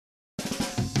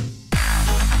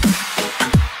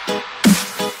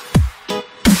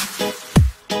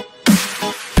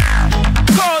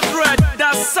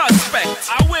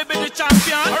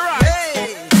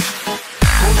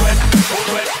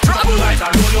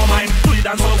it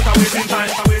and so stop wasting time,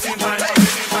 stop wasting time, stop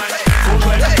wasting time. Cold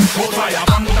wet, cold fire,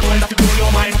 bang the wind to blow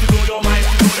your mind, to blow your mind,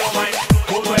 to blow your mind.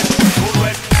 Cold wet, cold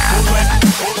wet, cold wet,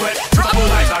 cold wet. Trouble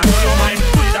like that, blow your mind,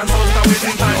 do it and so stop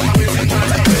wasting time, stop wasting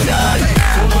time.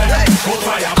 Cold wet, cold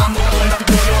fire, bang the wind to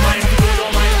blow your mind, to blow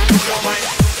your mind, to blow your mind.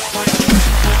 Cold wet,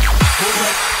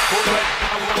 cold wet,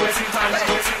 I'm wasting time,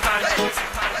 wasting time.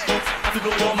 To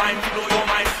blow your mind, to blow your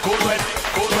mind. Cold wet, I'm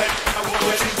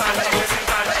wasting time, wasting time.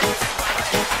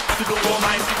 To blow your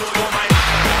mind, to blow your mind. Wasting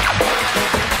time,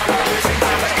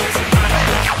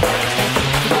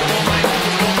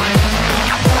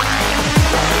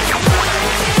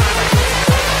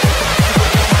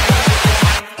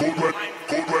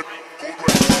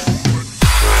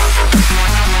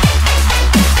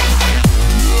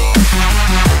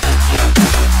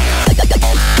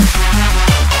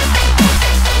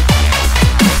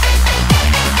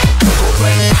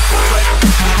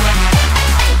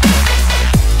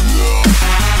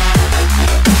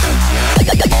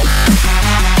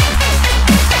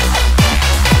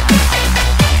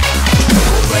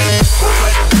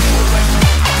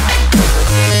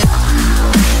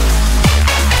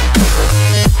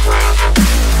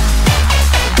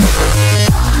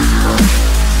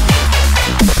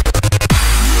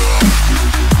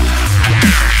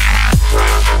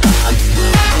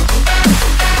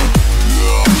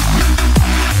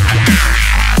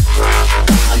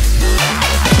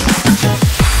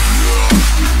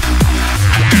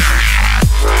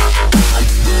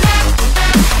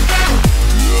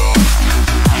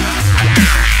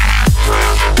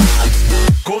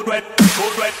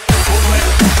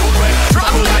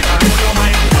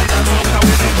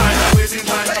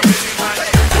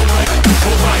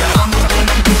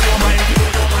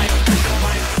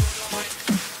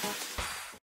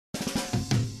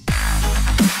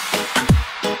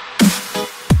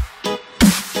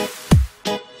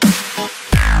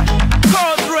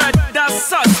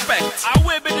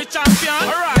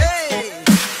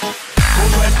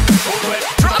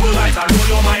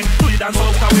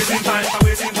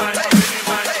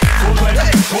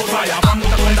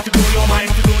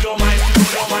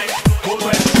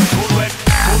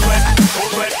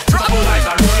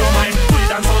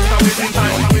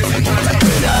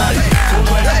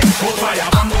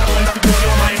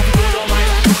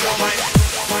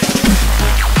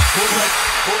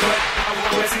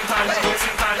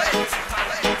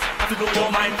 time. To blow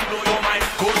your mind, to blow your mind.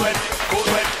 Cold wet, cold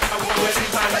wet, cold wet.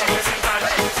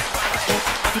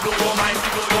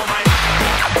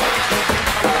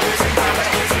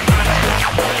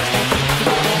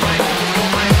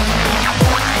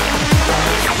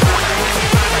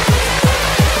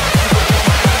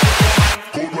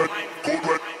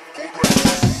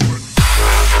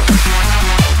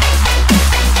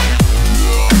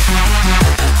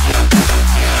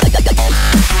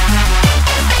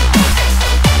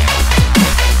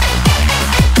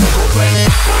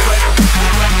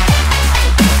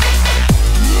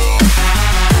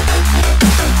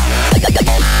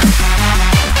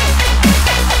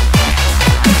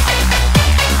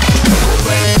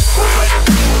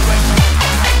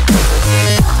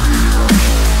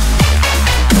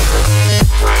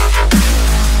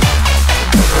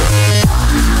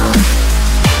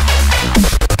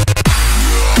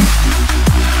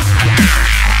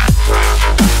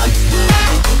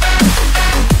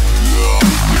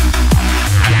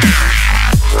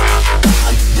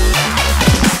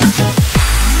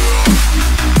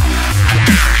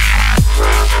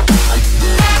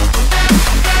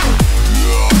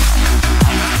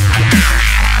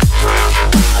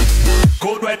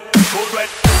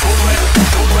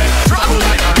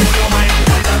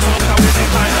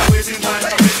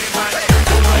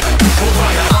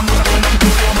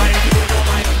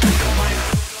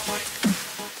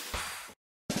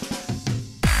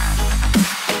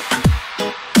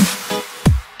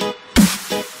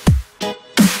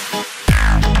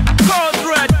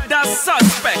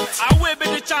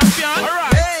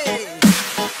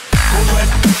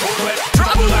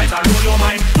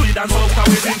 Dance out